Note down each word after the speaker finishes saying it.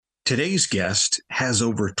Today's guest has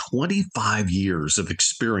over 25 years of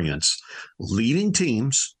experience leading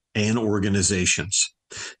teams and organizations.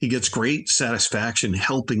 He gets great satisfaction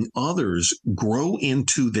helping others grow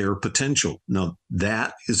into their potential. Now,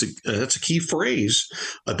 that's a key phrase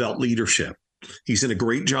about leadership. He's in a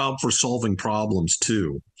great job for solving problems,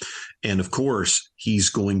 too. And of course, he's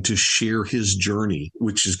going to share his journey,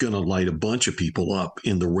 which is going to light a bunch of people up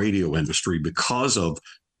in the radio industry because of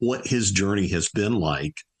what his journey has been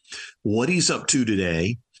like, what he's up to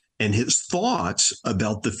today, and his thoughts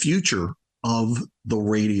about the future of the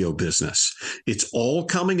radio business. It's all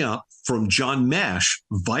coming up from John Moesch,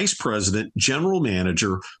 Vice President, General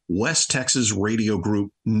Manager, West Texas Radio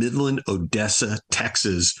Group, Midland, Odessa,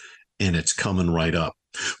 Texas, and it's coming right up.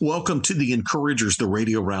 Welcome to the Encouragers, the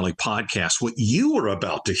Radio Rally podcast. What you are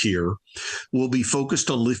about to hear will be focused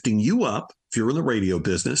on lifting you up if you're in the radio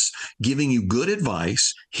business, giving you good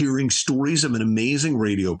advice, hearing stories of an amazing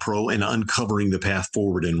radio pro, and uncovering the path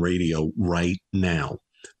forward in radio right now.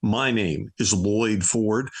 My name is Loyd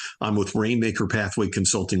Ford. I'm with Rainmaker Pathway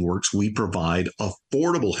Consulting Works. We provide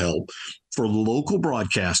affordable help for local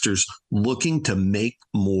broadcasters looking to make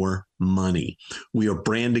more money. We are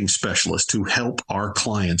branding specialists who help our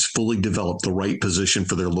clients fully develop the right position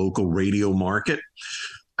for their local radio market,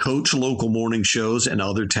 coach local morning shows and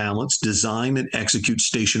other talents, design and execute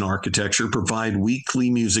station architecture, provide weekly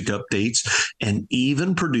music updates, and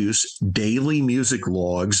even produce daily music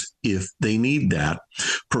logs if they need that.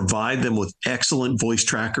 Provide them with excellent voice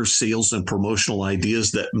trackers, sales, and promotional ideas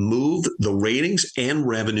that move the ratings and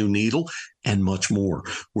revenue needle, and much more.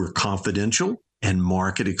 We're confidential and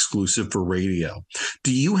market exclusive for radio.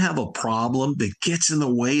 Do you have a problem that gets in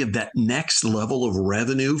the way of that next level of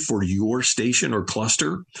revenue for your station or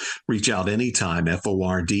cluster? Reach out anytime,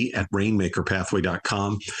 FORD at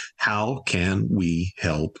rainmakerpathway.com. How can we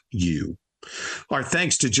help you? Our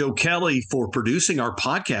thanks to Joe Kelly for producing our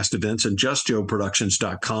podcast events and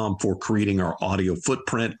justjoeproductions.com for creating our audio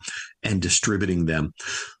footprint and distributing them.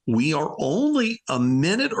 We are only a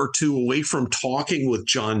minute or two away from talking with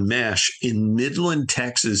John Moesch in Midland,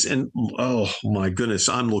 Texas. And oh my goodness,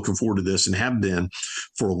 I'm looking forward to this and have been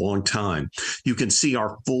for a long time. You can see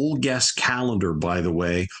our full guest calendar, by the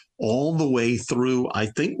way, all the way through. I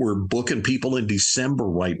think we're booking people in December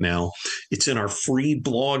right now. It's in our free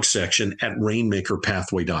blog section at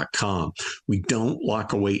rainmakerpathway.com. We don't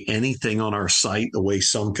lock away anything on our site the way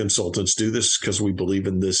some consultants do this because we believe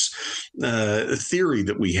in this theory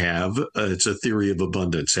that we have. It's a theory of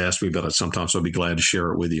abundance. Ask me about it sometimes, so I'll be glad to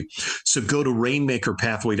share it with you. So go to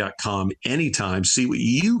rainmakerpathway.com anytime. See what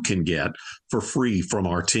you can get for free from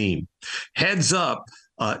our team. Heads up.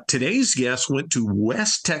 Today's guest went to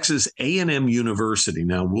West Texas A&M University.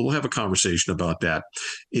 Now, we'll have a conversation about that.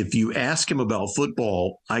 If you ask him about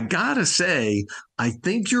football, I got to say, I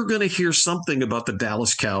think you're going to hear something about the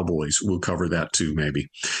Dallas Cowboys. We'll cover that too, maybe.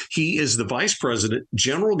 He is the Vice President,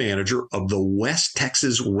 General Manager of the West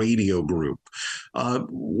Texas Radio Group.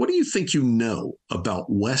 What do you think you know about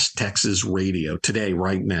West Texas Radio today,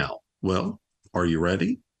 right now? Well, are you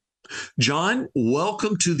ready? John,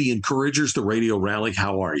 welcome to the Encouragers, the Radio Rally.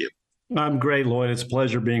 How are you? I'm great, Lloyd. It's a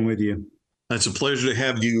pleasure being with you. It's a pleasure to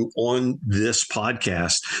have you on this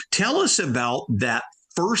podcast. Tell us about that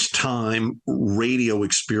first time radio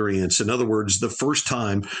experience. In other words, the first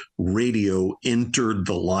time radio entered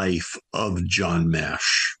the life of John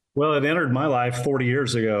Moesch. Well, it entered my life 40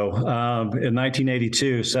 years ago in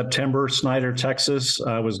 1982, September, Snyder, Texas.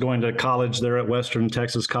 I was going to college there at Western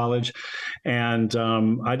Texas College, and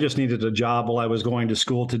I just needed a job while I was going to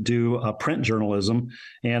school to do print journalism.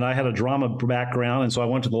 And I had a drama background, and so I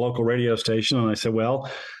went to the local radio station, and I said,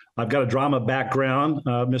 well, I've got a drama background,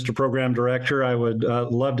 Mr. Program Director. I would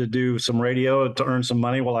love to do some radio to earn some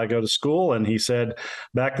money while I go to school. And he said,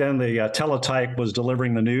 back then the teletype was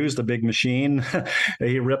delivering the news, the big machine.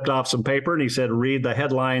 He ripped off some paper and he said, read the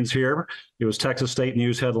headlines here. It was Texas State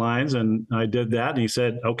News headlines. And I did that. And he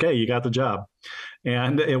said, okay, you got the job.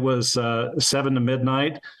 And it was 7 to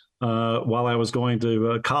midnight. While I was going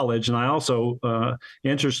to college. And I also,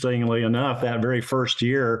 interestingly enough, that very first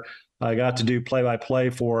year, I got to do play-by-play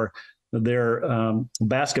for their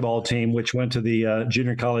basketball team, which went to the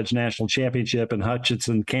Junior College National Championship in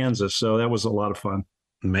Hutchinson, Kansas. So that was a lot of fun.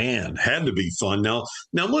 Man, had to be fun. Now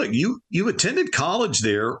look, you attended college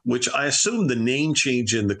there, which I assume the name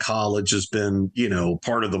change in the college has been,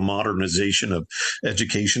 part of the modernization of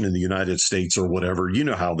education in the United States or whatever. You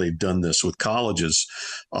know how they've done this with colleges,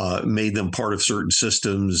 made them part of certain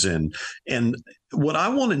systems. And what I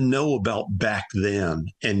want to know about back then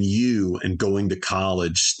and you and going to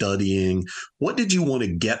college, studying, what did you want to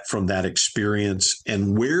get from that experience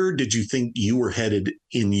and where did you think you were headed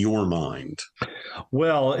in your mind?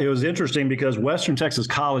 Well, it was interesting because Western Texas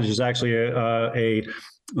College is actually a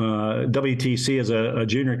WTC is a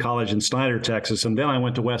junior college in Snyder, Texas, and then I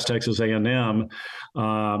went to West Texas A&M.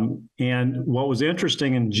 And what was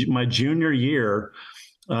interesting in my junior year,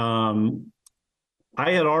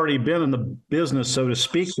 I had already been in the business, so to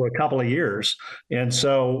speak, for a couple of years. And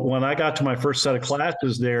so when I got to my first set of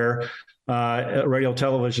classes there, at radio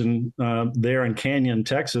television there in Canyon,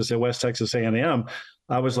 Texas, at West Texas A&M,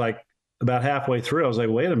 I was like about halfway through. I was like,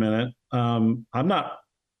 wait a minute, I'm not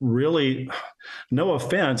really, no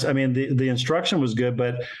offense. I mean, the instruction was good,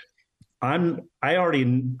 but I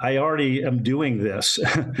already am doing this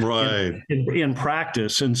Right. in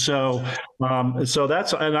practice, and so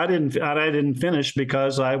that's and I didn't finish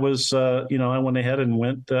because I was I went ahead and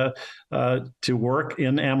went to work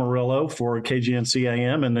in Amarillo for KGNC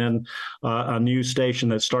AM, and then a new station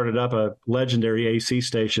that started up, a legendary AC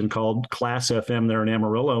station called Class FM there in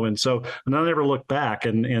Amarillo, and I never looked back,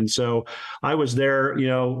 and so I was there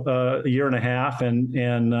a year and a half, and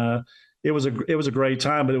it was a great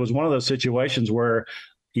time, but it was one of those situations where,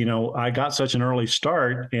 I got such an early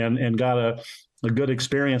start and got a good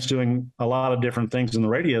experience doing a lot of different things in the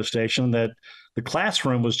radio station that the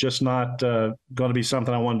classroom was just not going to be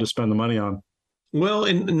something I wanted to spend the money on. Well,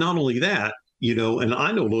 and not only that, and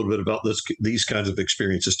I know a little bit about these kinds of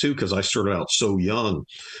experiences too, because I started out so young.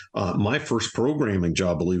 My first programming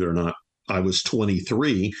job, believe it or not, I was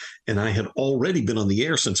 23 and I had already been on the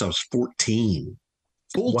air since I was 14.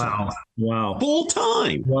 Full time. Wow. Full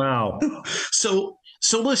time. Wow. So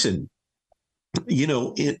listen,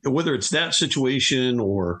 whether it's that situation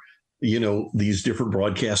or, these different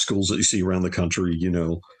broadcast schools that you see around the country, you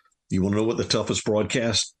want to know what the toughest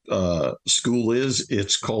broadcast school is?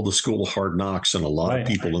 It's called the School of Hard Knocks. And a lot of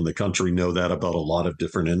people in the country know that about a lot of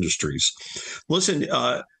different industries. Listen,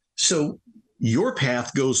 so your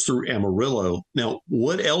path goes through Amarillo. Now,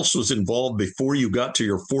 what else was involved before you got to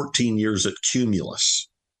your 14 years at Cumulus?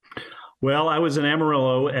 Well, I was in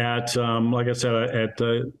Amarillo at, like I said, at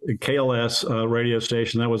the KLS radio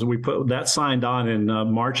station. That signed on in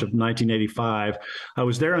March of 1985. I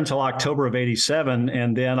was there until October of 87,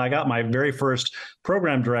 and then I got my very first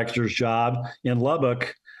program director's job in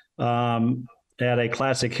Lubbock at a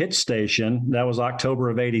classic hit station. That was October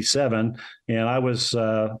of 87, and I was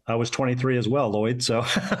 23 as well, Lloyd. So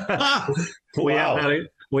we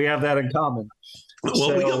have that in common.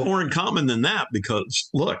 Well, we got more in common than that because,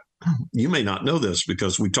 look, you may not know this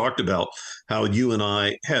because we talked about how you and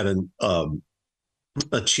I had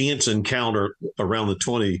a chance encounter around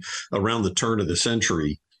the turn of the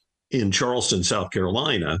century in Charleston, South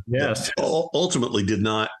Carolina. Yes. Ultimately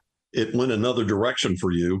it went another direction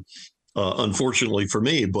for you, unfortunately for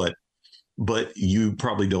me, but you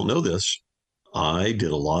probably don't know this. I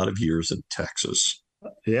did a lot of years in Texas.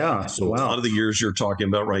 Yeah. So a lot of the years you're talking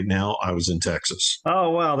about right now, I was in Texas. Oh,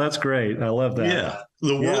 wow. That's great. I love that. Yeah.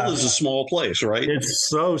 The world is a small place, right? It's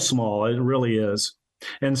so small. It really is.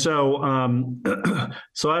 And so,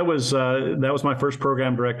 that was my first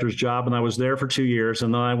program director's job, and I was there for 2 years.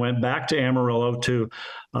 And then I went back to Amarillo to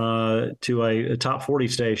a top 40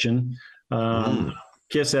 station,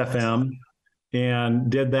 KISS FM, and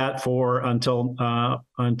did that for until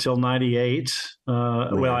 98.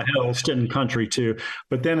 Well, I had a little stint in country too,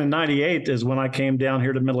 but then in 98 is when I came down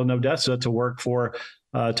here to Midland, Odessa to work for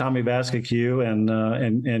Tommy Vasquez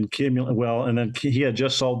and Cumulus. Well, and then he had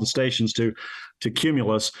just sold the stations to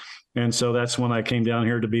Cumulus, and so that's when I came down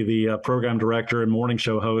here to be the program director and morning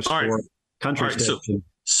show host for country station.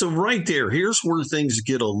 So right there, here's where things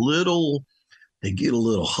get a little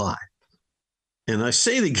hot. And I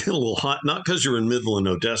say they get a little hot, not because you're in Midland,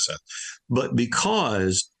 Odessa, but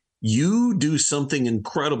because you do something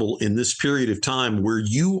incredible in this period of time where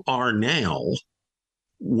you are now,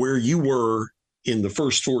 where you were in the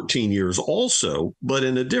first 14 years also, but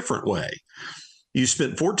in a different way. You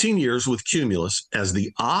spent 14 years with Cumulus as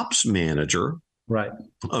the ops manager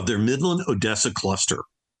of their Midland, Odessa cluster.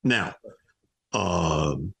 Now,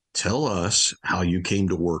 tell us how you came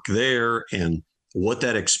to work there and what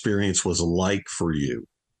that experience was like for you.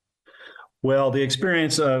 Well, the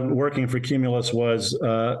experience of working for Cumulus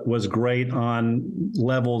was great on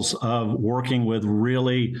levels of working with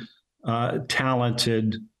really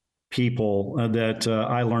talented people that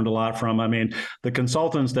I learned a lot from. I mean, the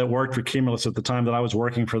consultants that worked for Cumulus at the time that I was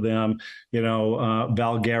working for them,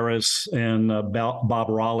 Val Garris and Bob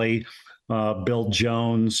Raleigh, Bill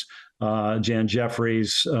Jones, Jan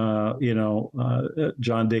Jeffries,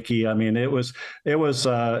 John Dickey. I mean, it was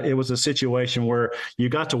a situation where you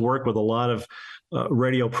got to work with a lot of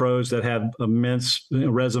radio pros that had immense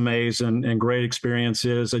resumes and great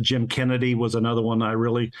experiences. Jim Kennedy was another one I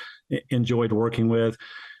really enjoyed working with.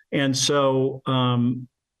 And so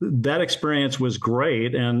that experience was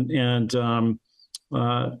great.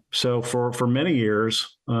 So for many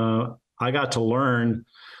years, I got to learn.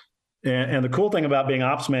 And the cool thing about being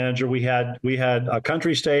ops manager, we had a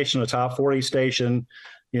country station, a top 40 station,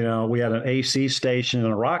 we had an AC station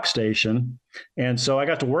and a rock station. And so I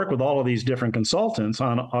got to work with all of these different consultants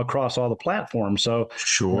across all the platforms. So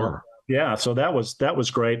sure. Yeah, so that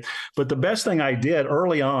was great. But the best thing I did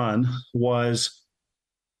early on was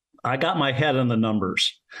I got my head in the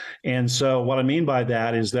numbers. And so what I mean by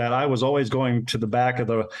that is that I was always going to the back of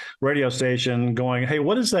the radio station going, hey,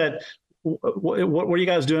 what is that? What are you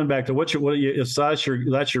guys doing back there? That's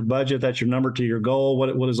your budget, that's your number to your goal.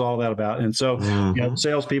 What is all that about? And so,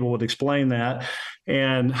 salespeople would explain that.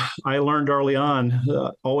 And I learned early on,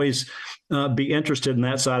 always be interested in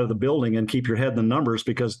that side of the building and keep your head in the numbers,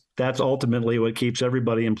 because that's ultimately what keeps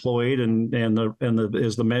everybody employed and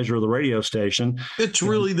is the measure of the radio station. It's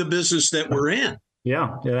really the business that we're in.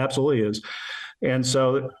 Yeah, it absolutely is. And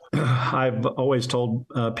so I've always told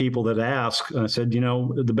people that ask, I said,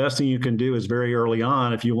 the best thing you can do is very early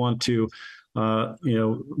on, if you want to,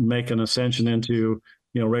 make an ascension into,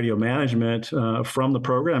 radio management from the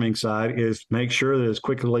programming side, is make sure that as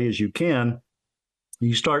quickly as you can,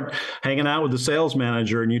 you start hanging out with the sales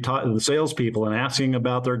manager and you talk to the salespeople and asking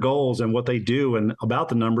about their goals and what they do and about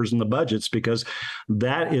the numbers and the budgets, because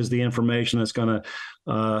that is the information that's going to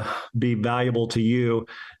be valuable to you.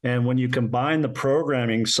 And when you combine the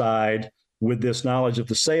programming side with this knowledge of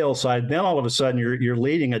the sales side, then all of a sudden you're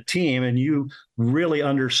leading a team and you really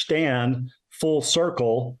understand full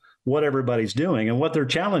circle what everybody's doing and what their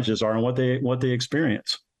challenges are and what they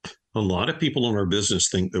experience. A lot of people in our business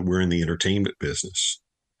think that we're in the entertainment business.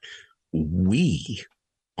 We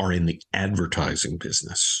are in the advertising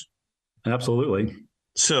business. Absolutely.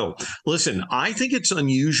 So, listen, I think it's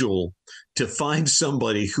unusual to find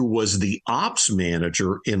somebody who was the ops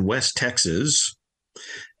manager in West Texas,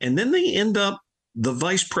 and then they end up the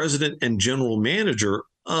vice president and general manager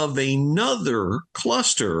of another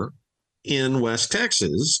cluster in West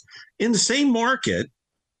Texas in the same market.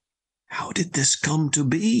 How did this come to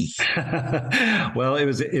be? Well,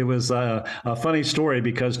 it was a funny story,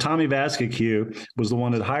 because Tommy Vasquez was the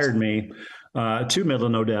one that hired me to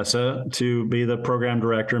Midland, Odessa, to be the program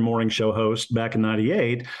director and morning show host back in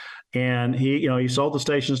 '98. And he sold the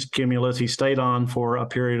stations to Cumulus. He stayed on for a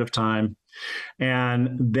period of time.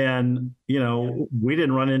 And then, we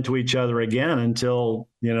didn't run into each other again until,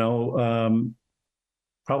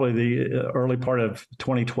 probably the early part of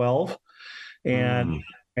 2012.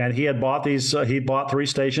 And he had bought he bought 3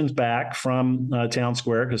 stations back from Town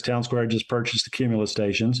Square, because Town Square just purchased the Cumulus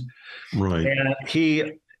stations. Right. And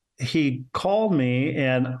he called me,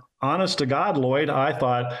 and honest to God, Lloyd, I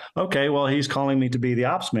thought, okay, well, he's calling me to be the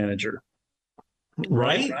ops manager.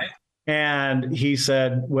 Right. And he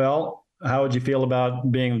said, well, how would you feel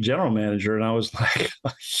about being the general manager? And I was like,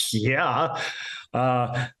 yeah.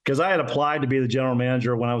 Because I had applied to be the general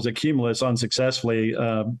manager when I was at Cumulus unsuccessfully,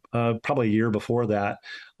 probably a year before that.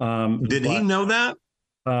 Did he know that?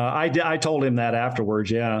 I told him that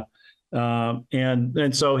afterwards, yeah.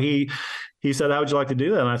 And so he said, how would you like to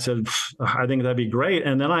do that? And I said, I think that'd be great.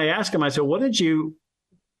 And then I asked him, I said, what was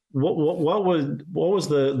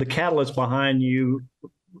the catalyst behind you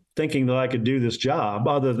thinking that I could do this job,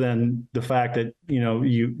 other than the fact that,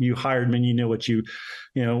 you hired me and you knew what you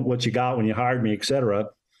got when you hired me, et cetera.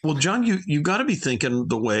 Well, John, you got to be thinking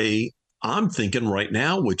the way I'm thinking right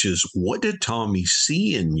now, which is, what did Tommy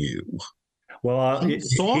see in you? Well, he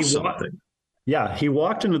saw something. He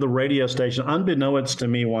walked into the radio station unbeknownst to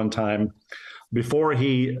me one time before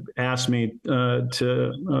he asked me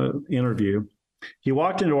to interview. He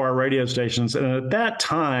walked into our radio stations, and at that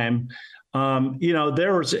time,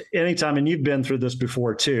 there was anytime, and you've been through this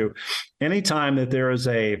before too, anytime that there is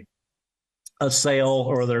a sale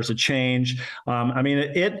or there's a change,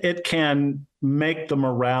 it can make the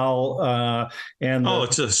morale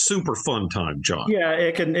it's a super fun time, John. Yeah,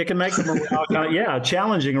 it can make the morale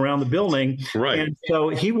challenging around the building. Right. And so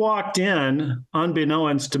he walked in,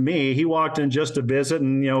 unbeknownst to me, he walked in just to visit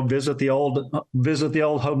and visit the old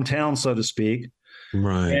hometown, so to speak.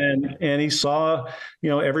 Right. And he saw,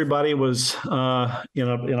 everybody was in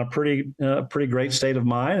a pretty great state of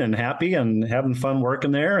mind and happy and having fun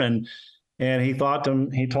working there. And he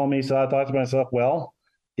told me, so I thought to myself, well,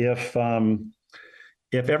 if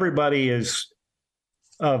everybody is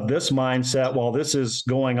of this mindset, while this is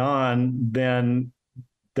going on, then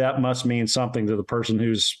that must mean something to the person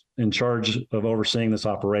who's in charge of overseeing this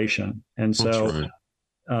operation. And so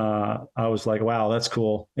I was like, wow, that's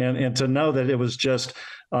cool. And to know that it was just,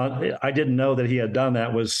 I didn't know that he had done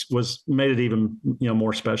that was made it even,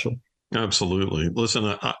 more special. Absolutely.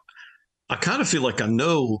 Listen, I kind of feel like I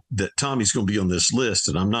know that Tommy's going to be on this list,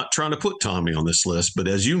 and I'm not trying to put Tommy on this list, but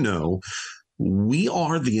as you know, we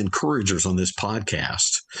are the encouragers on this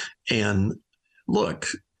podcast. And look,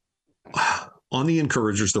 on the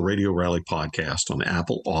Encouragers, the Radio Rally podcast on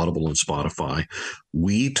Apple, Audible, and Spotify,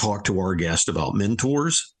 we talk to our guests about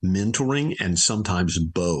mentors, mentoring, and sometimes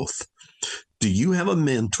both. Do you have a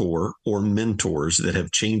mentor or mentors that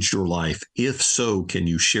have changed your life? If so, can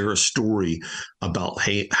you share a story about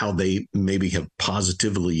how they maybe have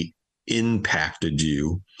positively impacted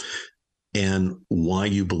you and why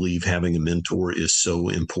you believe having a mentor is so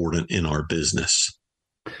important in our business?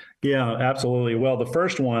 Yeah, absolutely. Well, the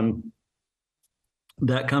first one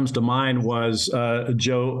that comes to mind was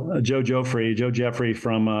Joe Jeffrey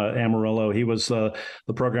from Amarillo. He was the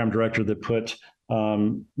program director that put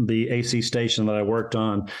the AC station that I worked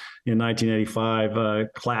on in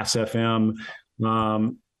 1985, Class FM.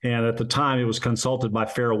 And at the time, it was consulted by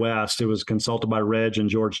Fair West. It was consulted by Reg and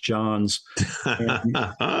George Johns. And,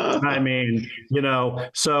 I mean,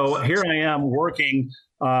 so here I am working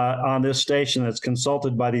on this station that's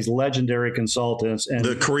consulted by these legendary consultants, and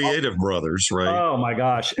the Creative Brothers, right? Oh my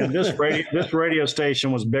gosh! And this radio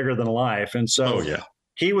station was bigger than life, and so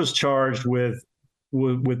he was charged with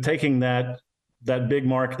taking that big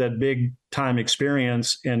mark, that big time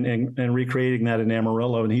experience, and recreating that in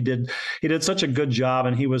Amarillo. And he did such a good job,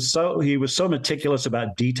 and he was so meticulous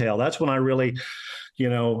about detail. That's when I really,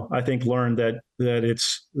 I think learned that the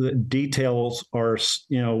details are,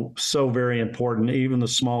 so very important, even the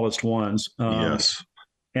smallest ones. Yes.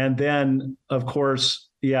 And then, of course,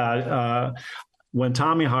 when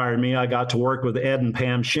Tommy hired me, I got to work with Ed and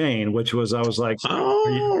Pam Shane, which was, I was like,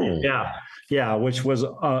 which was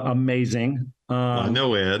amazing. I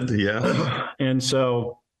know Ed, yeah. And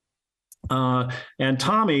so, and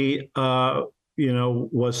Tommy,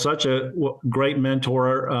 was such a great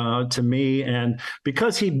mentor to me, and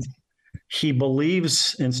because he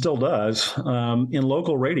believes and still does in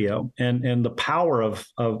local radio and the power of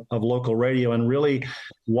local radio, and really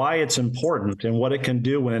why it's important and what it can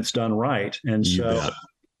do when it's done right. And so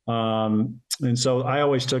I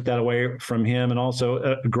always took that away from him, and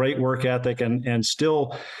also a great work ethic and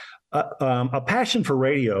still a passion for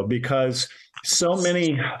radio, because so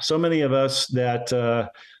many of us that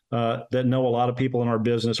know a lot of people in our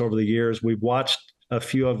business over the years, we've watched a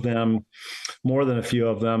few of them, more than a few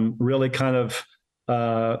of them, really kind of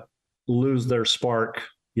lose their spark,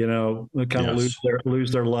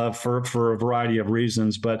 lose their love for a variety of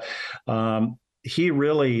reasons. But he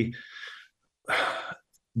really,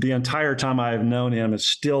 the entire time I've known him, is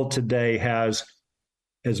still today has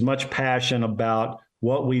as much passion about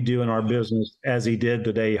what we do in our business as he did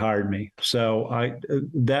the day he hired me. So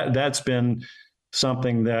that's been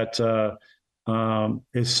something that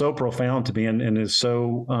is so profound to me and is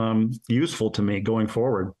so useful to me going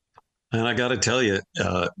forward. And I got to tell you,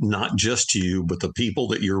 not just you, but the people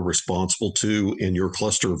that you're responsible to in your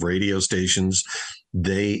cluster of radio stations,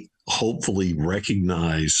 they hopefully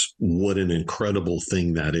recognize what an incredible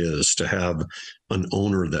thing that is to have an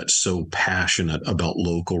owner that's so passionate about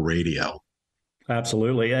local radio.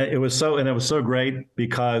 Absolutely. It was so great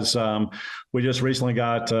because we just recently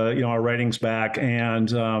got, our ratings back,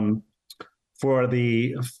 and for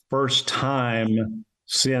the first time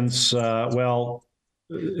since,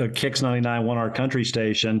 Kix 99 won our country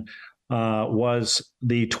station, was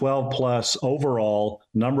the 12 plus overall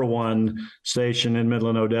number one station in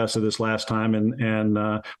Midland, Odessa this last time,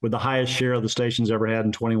 and with the highest share of the stations ever had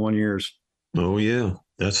in 21 years. Oh yeah.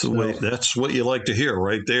 That's the way. That's what you like to hear,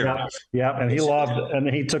 right there. Yeah, and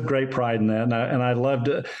he took great pride in that, and I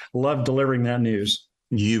loved delivering that news.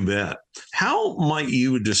 You bet. How might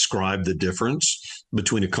you describe the difference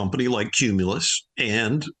between a company like Cumulus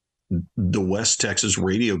and the West Texas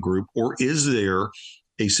Radio Group, or is there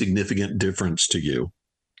a significant difference to you?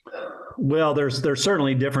 Well, there's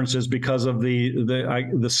certainly differences because of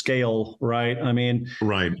the scale, right? I mean,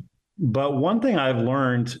 right. But one thing I've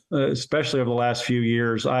learned, especially over the last few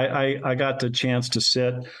years, I got the chance to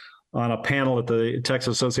sit on a panel at the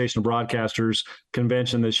Texas Association of Broadcasters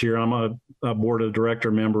convention this year. I'm a board of director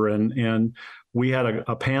member, and we had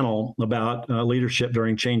a panel about leadership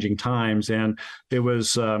during changing times, and it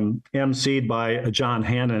was emceed by John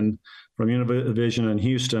Hannon from Univision in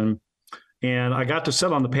Houston. And I got to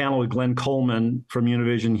sit on the panel with Glenn Coleman from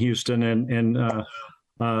Univision Houston and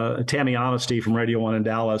Tammy Honesty from Radio One in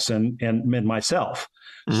Dallas, and myself.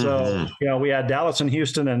 Mm-hmm. So, we had Dallas and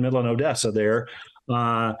Houston and Midland, Odessa there.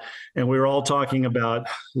 And we were all talking about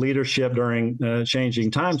leadership during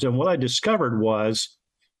changing times. And what I discovered was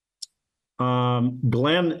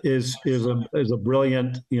Glenn is a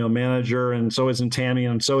brilliant, manager, and so isn't Tammy,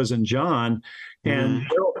 and so isn't John.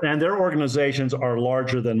 And their organizations are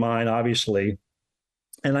larger than mine, obviously.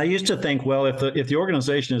 And I used to think, well, if the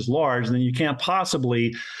organization is large, then you can't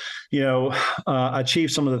possibly, achieve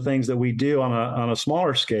some of the things that we do on a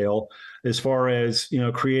smaller scale, as far as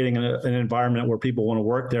creating an environment where people want to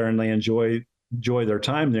work there and they enjoy their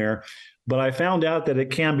time there. But I found out that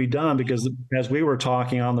it can be done, because as we were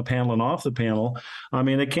talking on the panel and off the panel, I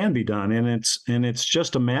mean, it can be done, and it's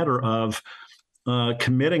just a matter of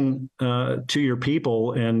committing to your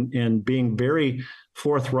people and being very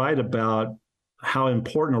forthright about how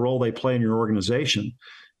important a role they play in your organization.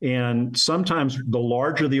 And sometimes the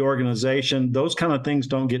larger the organization, those kind of things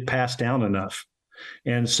don't get passed down enough.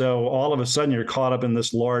 And so all of a sudden you're caught up in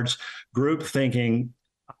this large group thinking,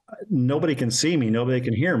 nobody can see me, nobody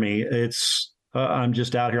can hear me. It's I'm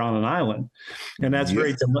just out here on an island, and that's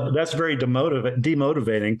very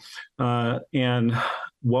demotivating. And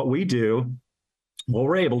what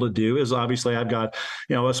we're able to do is, obviously I've got,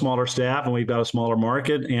 a smaller staff, and we've got a smaller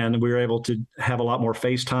market, and we're able to have a lot more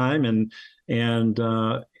face time and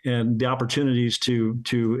the opportunities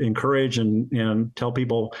to encourage and tell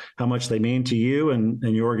people how much they mean to you and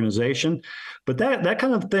your organization. But that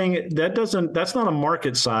kind of thing, that's not a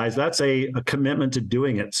market size. That's a commitment to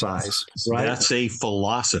doing it size, right? That's a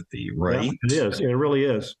philosophy, right? Yeah, it is. It really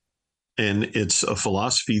is. And it's a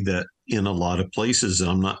philosophy that in a lot of places,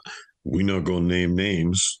 we're not going to name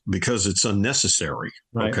names because it's unnecessary.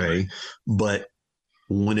 Right. Okay. But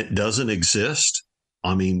when it doesn't exist,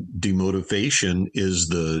 I mean, demotivation is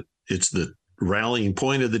the rallying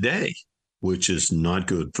point of the day, which is not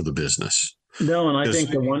good for the business. No, and I think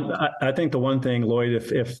the one thing,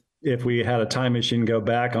 Loyd, if we had a time machine, go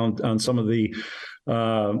back on some of the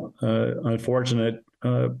unfortunate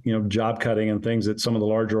job cutting and things that some of the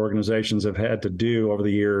larger organizations have had to do over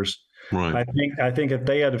the years. Right. I think if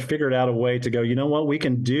they had figured out a way to go, you know what, we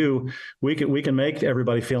can make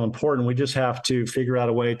everybody feel important. We just have to figure out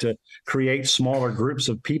a way to create smaller groups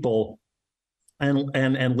of people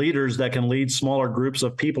and leaders that can lead smaller groups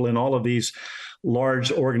of people in all of these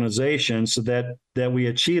large organizations, so that we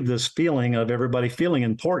achieve this feeling of everybody feeling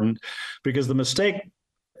important. Because the mistake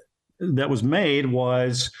that was made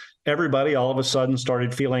was everybody all of a sudden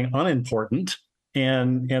started feeling unimportant.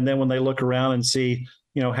 And then when they look around and see,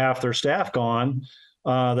 half their staff gone,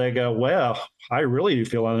 they go, well, I really do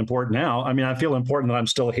feel unimportant now. I mean, I feel important that I'm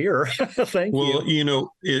still here. Thank you. Well,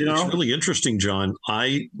 it's really interesting, John.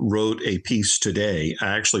 I wrote a piece today. I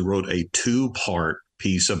actually wrote a 2-part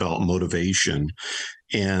piece about motivation,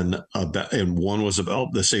 and one was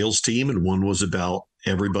about the sales team and one was about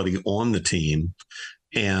everybody on the team.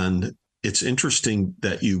 And it's interesting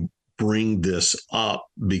that you bring this up,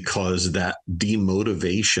 because that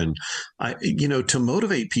demotivation, to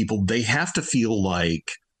motivate people, they have to feel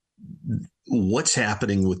like what's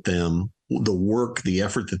happening with them, the work, the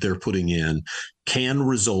effort that they're putting in can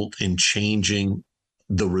result in changing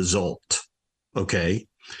the result. Okay.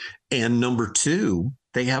 And number 2,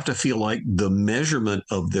 they have to feel like the measurement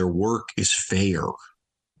of their work is fair.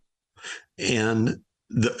 And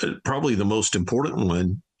probably the most important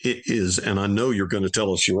one, it is, and I know you're going to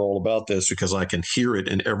tell us you're all about this because I can hear it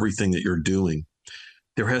in everything that you're doing.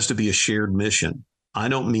 There has to be a shared mission. I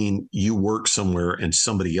don't mean you work somewhere and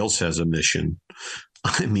somebody else has a mission.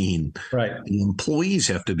 I mean, right. The employees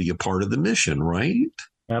have to be a part of the mission, right?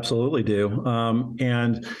 Absolutely do.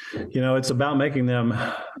 And it's about making them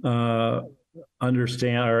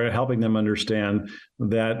understand, or helping them understand,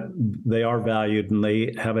 that they are valued and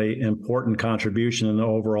they have an important contribution in the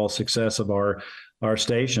overall success of our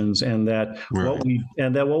stations, and that what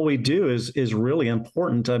we do is really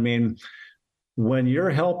important. I mean, when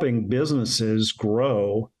you're helping businesses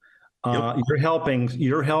grow, you're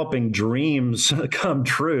helping dreams come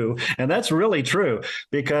true, and that's really true,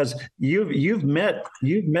 because you've met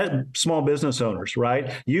small business owners,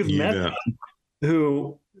 right? You've met them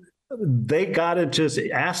who they got to just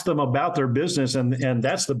ask them about their business, and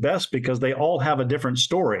that's the best, because they all have a different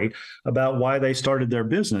story about why they started their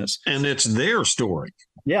business, and it's their story.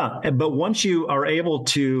 Yeah, but once you are able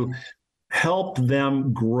to help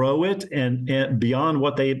them grow it and beyond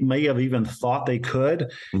what they may have even thought they could,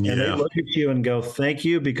 and they look at you and go, "Thank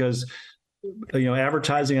you," because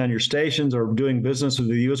advertising on your stations or doing business with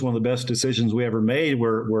you is one of the best decisions we ever made.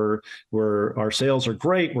 We're our sales are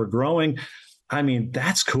great. We're growing. I mean,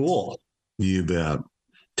 that's cool. You bet.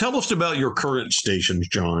 Tell us about your current stations,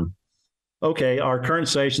 John. Okay, our current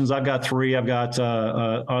stations, I've got three. I've got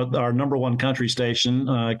our number one country station,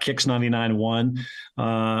 Kicks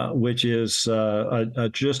 99.1, which is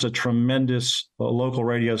just a tremendous local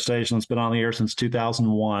radio station that's been on the air since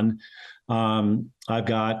 2001. I've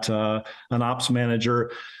got an ops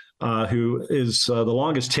manager who is the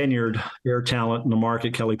longest tenured air talent in the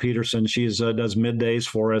market, Kelly Peterson. She's does middays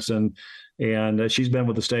for us, and she's been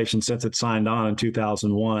with the station since it signed on in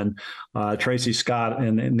 2001. Tracy Scott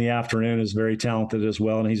in the afternoon is very talented as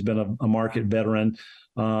well, and he's been a market veteran.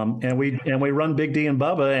 And we run Big D and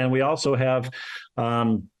Bubba, and we also have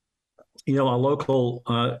a local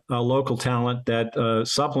talent that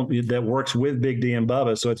supplement that works with Big D and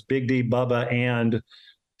Bubba. So it's Big D, Bubba, and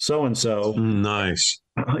so and so. Nice.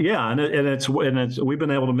 Yeah, and it's we've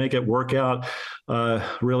been able to make it work out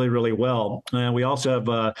really, really well. And we also have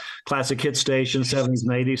a classic hit station, 70s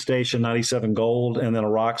and 80s station, 97 Gold, and then a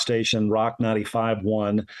rock station, Rock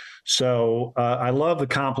 95.1. So I love the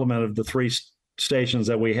complement of the three stations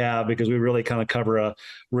that we have, because we really kind of cover a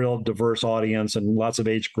real diverse audience and lots of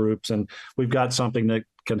age groups, and we've got something that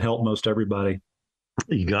can help most everybody.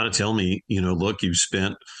 You got to tell me, look, you've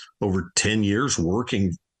spent over 10 years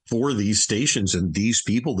working for these stations and these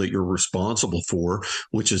people that you're responsible for,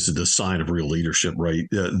 which is the sign of real leadership, right?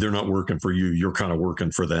 They're not working for you. You're kind of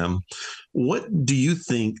working for them. What do you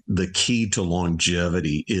think the key to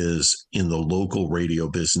longevity is in the local radio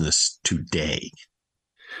business today?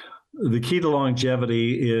 The key to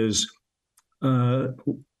longevity is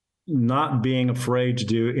not being afraid to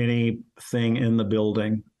do anything in the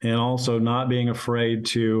building, and also not being afraid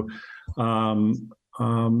to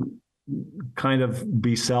kind of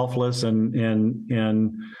be selfless and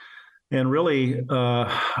really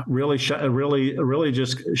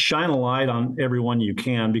just shine a light on everyone you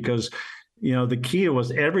can, because the key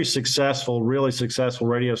was every really successful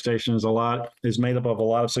radio station is made up of a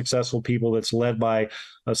lot of successful people that's led by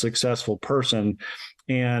a successful person,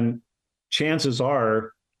 and chances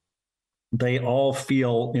are they all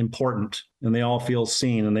feel important, and they all feel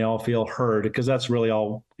seen, and they all feel heard, because that's really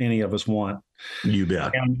all any of us want. You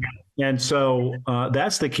bet. And so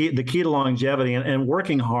that's the key to longevity, and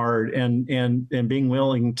working hard and being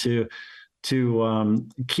willing to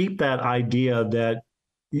keep that idea that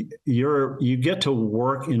you get to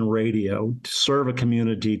work in radio to serve a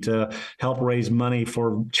community, to help raise money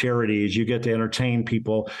for charities. You get to entertain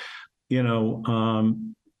people.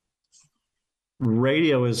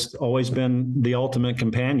 Radio has always been the ultimate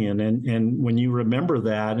companion. And when you remember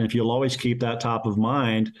that, and if you'll always keep that top of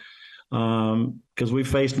mind, because we've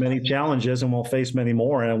faced many challenges and we'll face many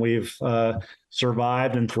more, and we've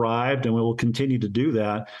survived and thrived, and we will continue to do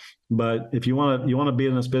that. But if you want to be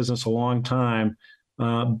in this business a long time,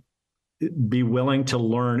 be willing to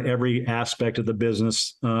learn every aspect of the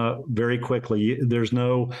business very quickly. There's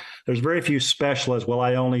very few specialists. Well,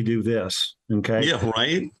 I only do this. Okay. Yeah.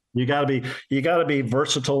 Right. You got to be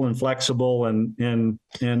versatile and flexible, and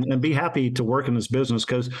be happy to work in this business,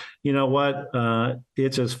 because you know what,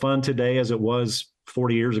 it's as fun today as it was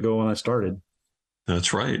 40 years ago when I started.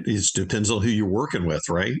 That's right. It depends on who you're working with,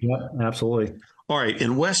 right? Yeah, absolutely. All right.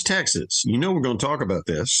 In West Texas, we're going to talk about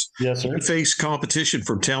this. Yes, sir. We face competition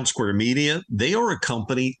from Town Square Media. They are a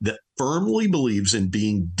company that firmly believes in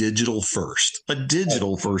being digital first, a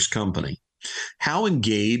digital first company. How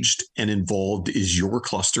engaged and involved is your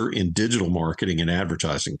cluster in digital marketing and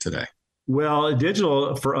advertising today? Well,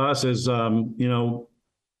 digital for us is, fairly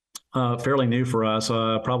new for us,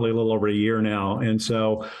 probably a little over a year now. And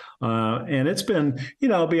so, and it's been,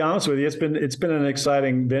 I'll be honest with you, it's been an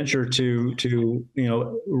exciting venture to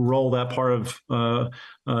roll that part of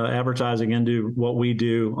advertising into what we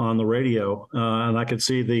do on the radio. And I could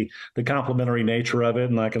see the complementary nature of it,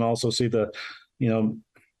 and I can also see the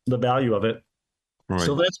value of it. Right.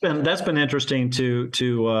 So that's been interesting to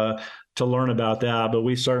learn about that. But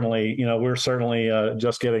we're certainly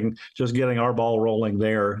just getting our ball rolling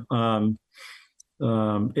there.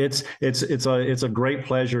 It's a great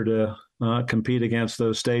pleasure to compete against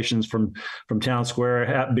those stations from Town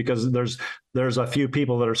Square, because there's a few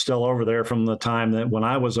people that are still over there from the time that when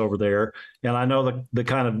I was over there, and I know the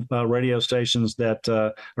kind of radio stations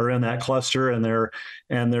that are in that cluster, and they're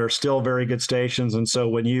still very good stations. And so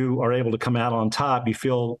when you are able to come out on top, you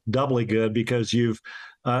feel doubly good, because you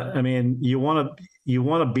want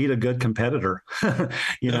to beat a good competitor. That's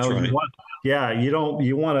right.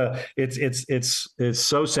 It's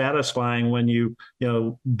so satisfying when you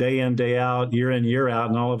day in, day out, year in, year out,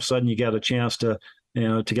 and all of a sudden you get a chance to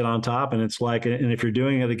get on top. And it's like, and if you're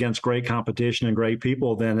doing it against great competition and great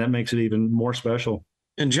people, then that makes it even more special.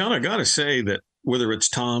 And John, I got to say that whether it's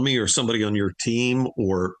Tommy or somebody on your team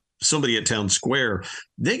or somebody at Town Square,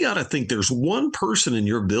 they got to think there's one person in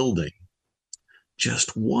your building,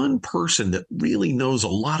 just one person that really knows a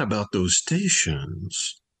lot about those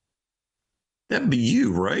stations. That'd be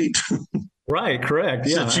you, right? Right, correct.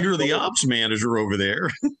 Yeah. Since you're the ops manager over there.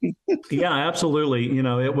 Yeah, absolutely.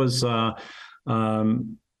 It was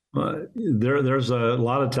there's a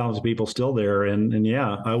lot of talented people still there, and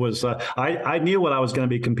yeah, I knew what I was going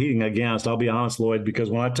to be competing against. I'll be honest, Loyd, because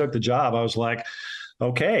when I took the job, I was like,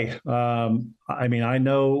 okay, I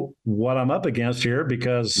know what I'm up against here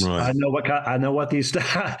because Right. I know what these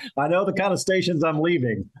I know the kind of stations I'm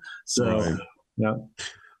leaving. So Right. yeah.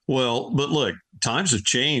 Well, but look, times have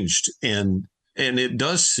changed, and it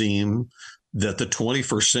does seem that the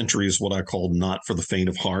 21st century is what I call not for the faint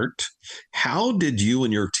of heart. How did you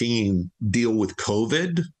and your team deal with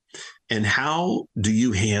COVID? And how do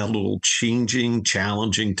you handle changing,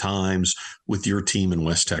 challenging times with your team in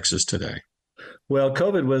West Texas today? Well,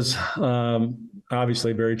 COVID was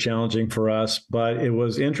obviously very challenging for us, but it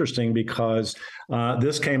was interesting because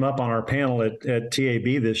this came up on our panel at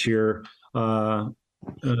TAB this year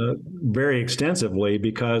very extensively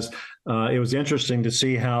because it was interesting to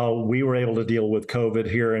see how we were able to deal with COVID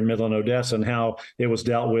here in Midland, Odessa, and how it was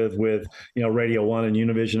dealt with Radio One and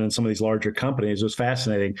Univision and some of these larger companies. It was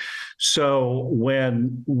fascinating. So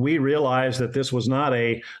when we realized that this was not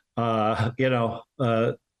a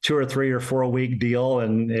 2 or 3 or 4 week deal,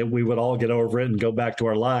 and we would all get over it and go back to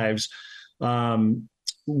our lives,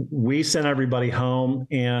 we sent everybody home,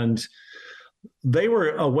 and they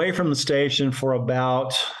were away from the station for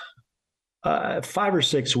about 5 or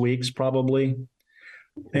 6 weeks, probably.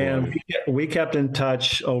 And Right. we kept in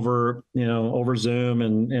touch over Zoom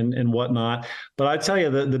and whatnot. But I tell you,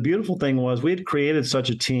 the beautiful thing was we had created such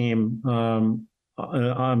a team.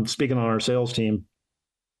 I'm speaking on our sales team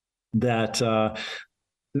that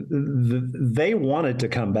they wanted to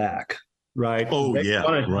come back. Right. Oh, yeah.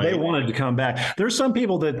 Right. They wanted to come back. There's some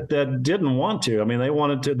people that didn't want to. I mean, they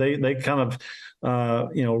wanted to. They kind of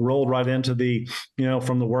rolled right into the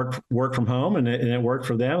from the work from home, and it worked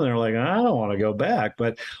for them. And they're like, I don't want to go back.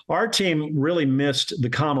 But our team really missed the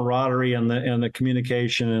camaraderie and the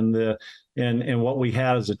communication and what we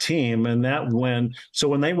had as a team. And when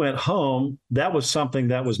they went home, that was something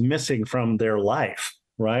that was missing from their life.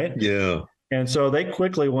 Right. Yeah. And so they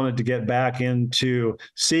quickly wanted to get back into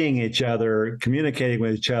seeing each other, communicating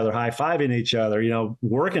with each other, high-fiving each other,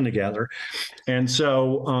 working together. And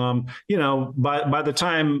so, by the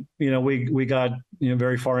time, we got,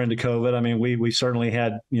 very far into COVID, I mean, we certainly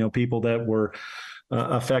had, people that were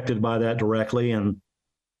affected by that directly.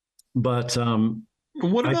 But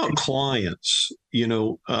what about clients?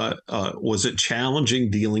 Was it challenging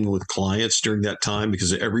dealing with clients during that time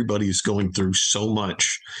because everybody's going through so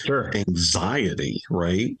much anxiety,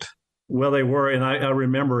 right? Well, they were, and I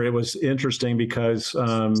remember it was interesting because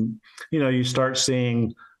you start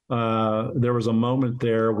seeing. There was a moment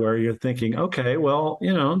there where you're thinking, okay, well,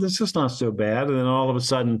 this is not so bad. And then all of a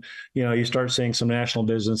sudden, you start seeing some national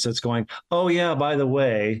business that's going, oh, yeah, by the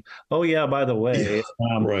way. Yeah,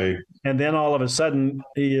 right. And then all of a sudden,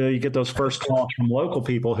 you get those first calls from local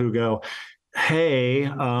people who go, hey,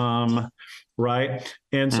 right.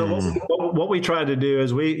 And so what we tried to do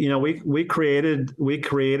is we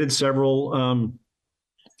created several,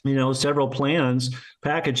 several plans,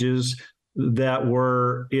 packages that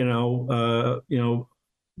were, that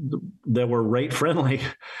were rate friendly.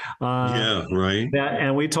 Yeah, right.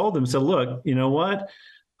 And we told them, so look, you know what?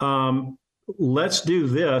 Let's do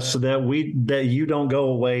this so that you don't go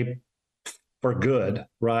away for good,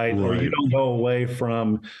 right? Or you don't go away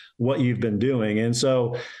from what you've been doing. And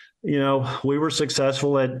so, we were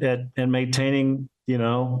successful at maintaining,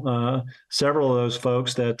 several of those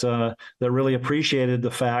folks that really appreciated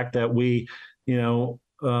the fact that we,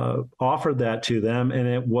 offered that to them, and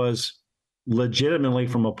it was legitimately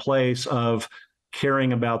from a place of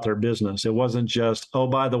caring about their business. It wasn't just, oh,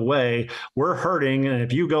 by the way, we're hurting, and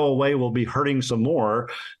if you go away, we'll be hurting some more.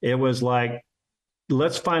 It was like,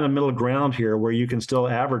 let's find a middle ground here where you can still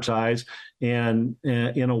advertise and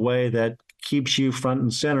in a way that keeps you front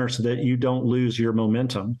and center so that you don't lose your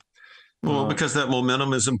momentum. Well, because that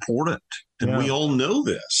momentum is important, and we all know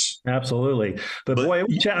this. Absolutely, but boy,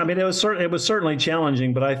 it was certainly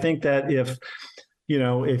challenging. But I think that if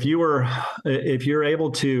you're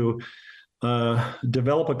able to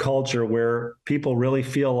develop a culture where people really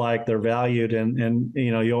feel like they're valued, and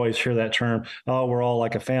you always hear that term, oh, we're all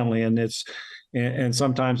like a family, and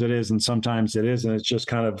sometimes it is, and sometimes it isn't. It's just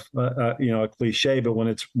kind of a cliche, but when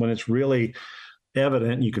it's really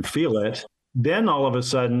evident, you can feel it. Then all of a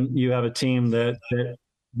sudden you have a team that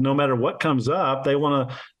no matter what comes up, they want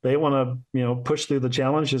to push through the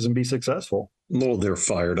challenges and be successful. Well, they're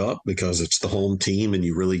fired up because it's the home team and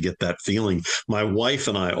you really get that feeling. My wife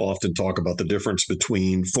and I often talk about the difference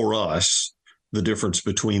between, for us, the difference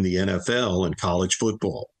between the NFL and college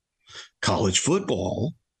football. College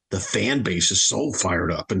football, the fan base is so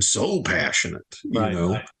fired up and so passionate,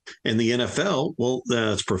 Right. And the NFL, well,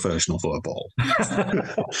 that's professional football.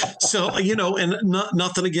 So, and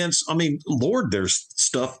nothing against, Lord, there's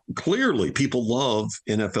stuff, clearly people love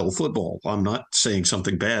NFL football. I'm not saying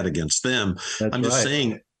something bad against them. That's I'm just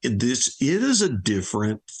saying it is a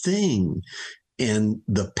different thing. And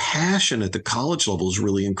the passion at the college level is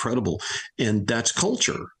really incredible. And that's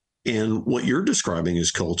culture. And what you're describing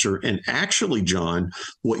is culture. And actually, John,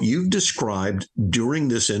 what you've described during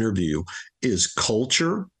this interview is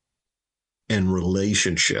culture and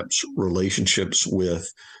relationships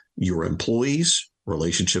with your employees,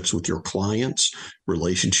 relationships with your clients,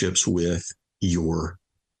 relationships with your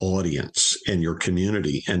audience and your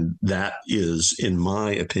community. And that is, in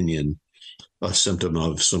my opinion, a symptom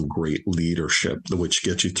of some great leadership, which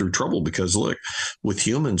gets you through trouble. Because look, with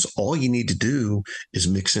humans, all you need to do is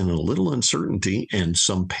mix in a little uncertainty and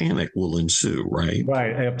some panic will ensue, right?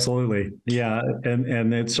 Right. Absolutely. Yeah.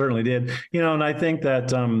 And it certainly did, and I think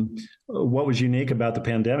that what was unique about the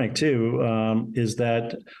pandemic too, is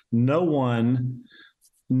that no one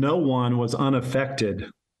was unaffected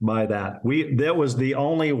by that. That was the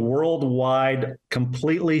only worldwide,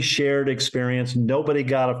 completely shared experience. Nobody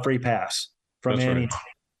got a free pass from any. Right.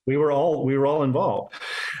 We were all involved.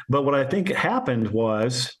 But what I think happened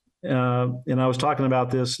was, and I was talking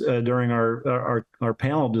about this during our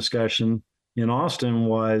panel discussion in Austin,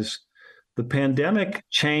 was the pandemic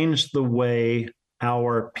changed the way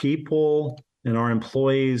our people and our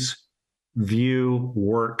employees view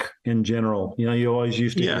work in general. You always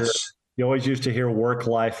used to hear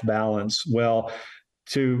work-life balance. Well,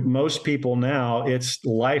 to most people now, it's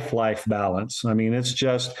life balance. It's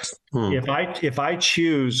just if I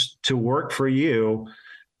choose to work for you,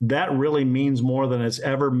 that really means more than it's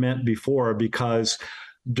ever meant before, because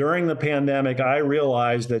during the pandemic, I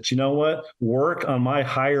realized that, work on my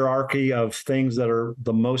hierarchy of things that are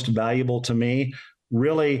the most valuable to me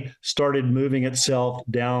really started moving itself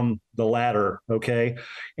down the ladder. Okay.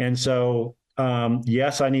 And so,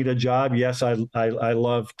 yes, I need a job. Yes, I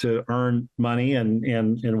love to earn money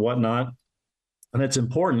and whatnot. And it's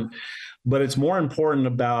important, but it's more important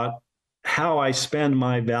about how I spend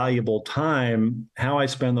my valuable time, how I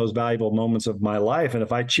spend those valuable moments of my life. And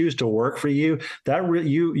if I choose to work for you,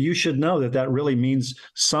 you should know that really means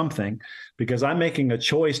something, because I'm making a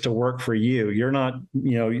choice to work for you. You're not,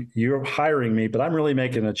 you're hiring me, but I'm really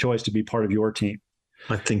making a choice to be part of your team.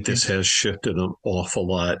 I think this has shifted an awful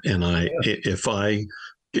lot. And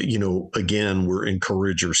again, we're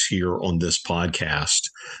encouragers here on this podcast,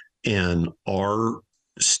 and our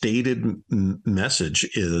stated message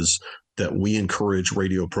is that we encourage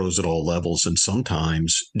radio pros at all levels. And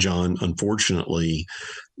sometimes, John, unfortunately,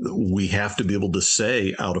 we have to be able to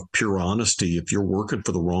say out of pure honesty, if you're working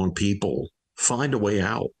for the wrong people, find a way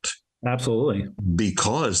out. Absolutely.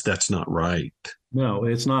 Because that's not right. No,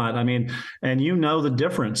 it's not. And the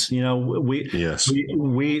difference. We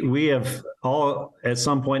have all at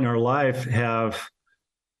some point in our life have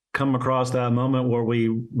come across that moment where we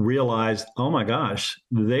realized, oh my gosh,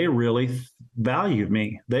 they really valued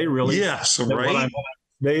me. They really,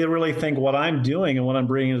 they really think what I'm doing and what I'm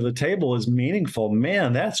bringing to the table is meaningful.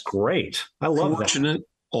 Man, that's great. I love that.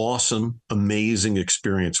 Awesome, amazing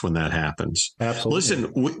experience when that happens. Absolutely.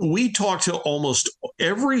 Listen, we talk to almost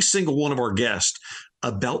every single one of our guests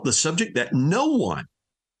about the subject that no one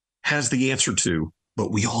has the answer to,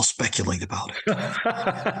 but we all speculate about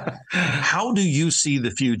it. How do you see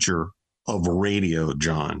the future of radio,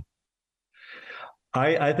 John?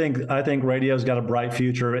 I think radio's got a bright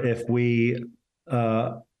future if we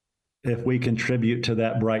contribute to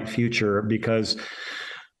that bright future, because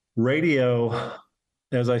radio,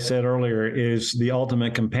 as I said earlier, is the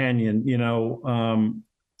ultimate companion.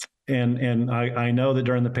 And I know that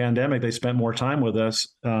during the pandemic they spent more time with us,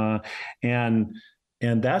 and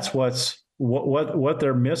that's what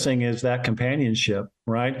they're missing is that companionship,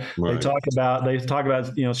 right? They talk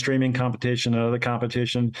about streaming competition and other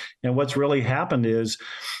competition, and what's really happened is,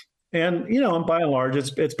 and by and large,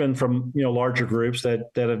 it's been from larger groups that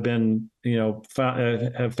have been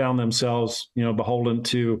have found themselves beholden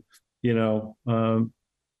to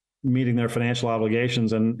meeting their financial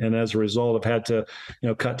obligations, and as a result have had to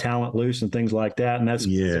cut talent loose and things like that, and that's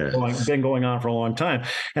been going on for a long time,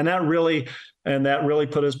 and that really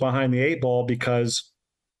put us behind the eight ball, because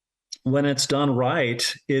when it's done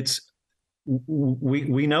right, it's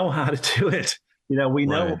we know how to do it. We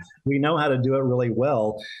Right. know how to do it really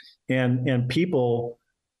well, and people,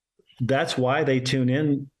 that's why they tune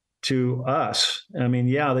in to us. I mean,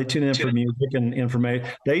 yeah, they tune in for music and information.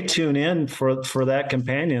 They tune in for that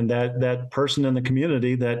companion, that person in the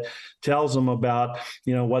community that tells them about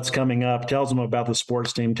what's coming up, tells them about the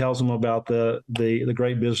sports team, tells them about the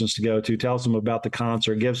great business to go to, tells them about the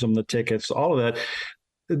concert, gives them the tickets, all of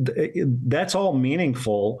that. That's all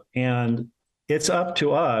meaningful, and it's up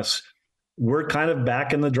to us. We're kind of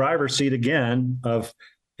back in the driver's seat again of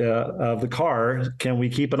the car. Can we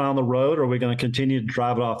keep it on the road, or are we going to continue to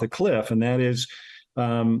drive it off the cliff? And that is,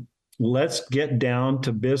 let's get down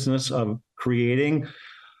to business of creating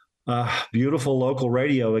beautiful local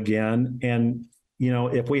radio again. And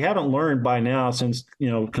if we haven't learned by now, since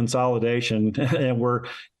consolidation, and we're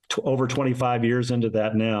over 25 years into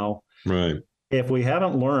that now, Right. if we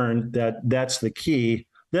haven't learned that that's the key,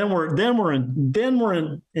 then we're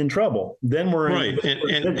in trouble. Then we're right.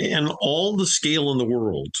 And all the scale in the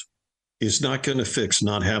world is not going to fix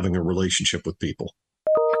not having a relationship with people.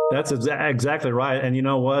 That's exactly right. And you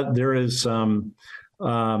know what? There is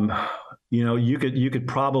you could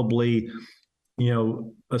probably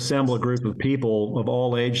assemble a group of people of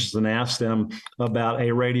all ages and ask them about a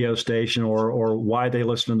radio station or why they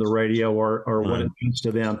listen to the radio or what it means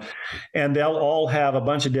to them. And they'll all have a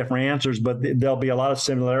bunch of different answers, but there'll be a lot of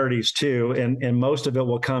similarities too. And most of it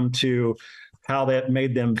will come to how that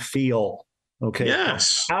made them feel. Okay.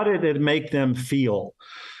 Yes. How did it make them feel?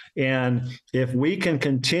 And if we can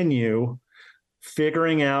continue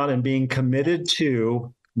figuring out and being committed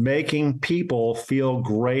to making people feel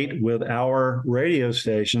great with our radio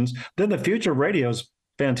stations, then the future of radio is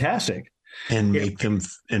fantastic. And make them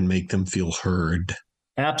feel heard.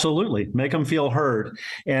 Absolutely. Make them feel heard.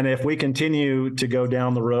 And if we continue to go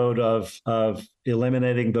down the road of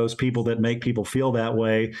eliminating those people that make people feel that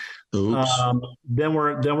way, then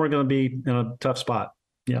we're going to be in a tough spot.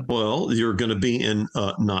 Yeah. Well, you're going to be in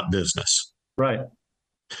not business. Right.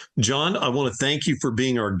 John, I want to thank you for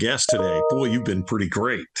being our guest today. Boy, you've been pretty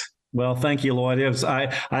great. Well, thank you, Loyd.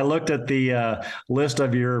 I looked at the list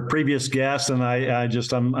of your previous guests, and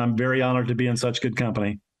I'm very honored to be in such good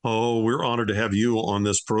company. Oh, we're honored to have you on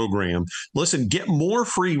this program. Listen, get more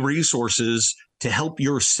free resources to help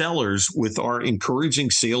your sellers with our Encouraging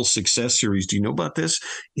Sales Success series. Do you know about this?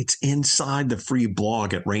 It's inside the free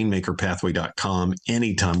blog at rainmakerpathway.com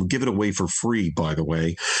anytime. We'll give it away for free, by the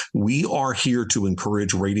way. We are here to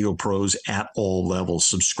encourage radio pros at all levels.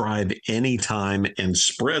 Subscribe anytime and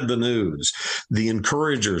spread the news. The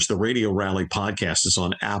Encouragers, the Radio Rally podcast, is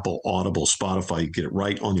on Apple, Audible, Spotify. You get it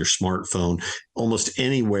right on your smartphone, almost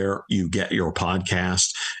anywhere you get your podcast.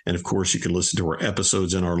 And of course, you can listen to our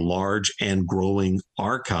episodes in our large and growing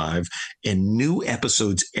archive, and new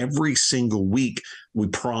episodes every single week. We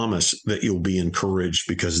promise that you'll be encouraged,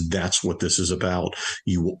 because that's what this is about.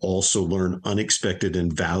 You will also learn unexpected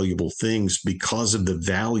and valuable things because of the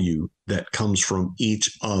value that comes from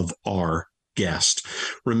each of our guest.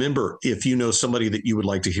 Remember, if you know somebody that you would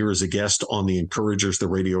like to hear as a guest on the Encouragers, the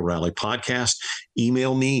Radio Rally podcast,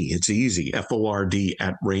 email me. It's easy,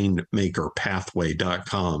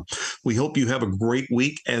 FORD@rainmakerpathway.com. We hope you have a great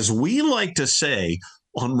week. As we like to say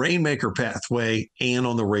on Rainmaker Pathway and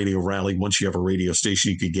on the Radio Rally, once you have a radio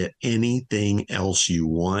station, you can get anything else you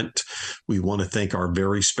want. We want to thank our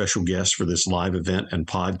very special guest for this live event and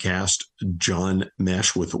podcast, John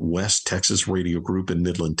Moesch with West Texas Radio Group in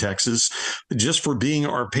Midland, Texas, just for being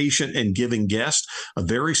our patient and giving guest. A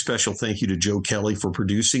very special thank you to Joe Kelly for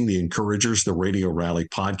producing the Encouragers, the Radio Rally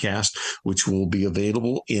podcast, which will be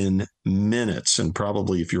available in minutes. And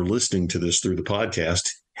probably if you're listening to this through the podcast,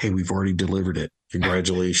 hey, we've already delivered it.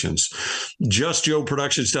 Congratulations.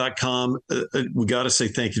 JustJoeProductions.com. We got to say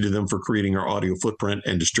thank you to them for creating our audio footprint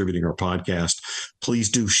and distributing our podcast. Please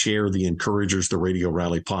do share the Encouragers, the Radio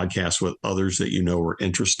Rally podcast with others that you know are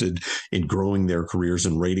interested in growing their careers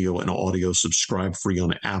in radio and audio. Subscribe free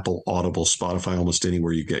on Apple, Audible, Spotify, almost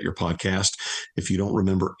anywhere you get your podcast. If you don't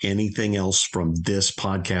remember anything else from this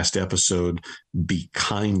podcast episode, be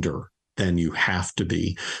kinder than you have to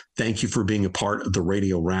be. Thank you for being a part of the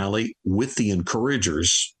Radio Rally with the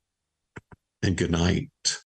Encouragers, and good night.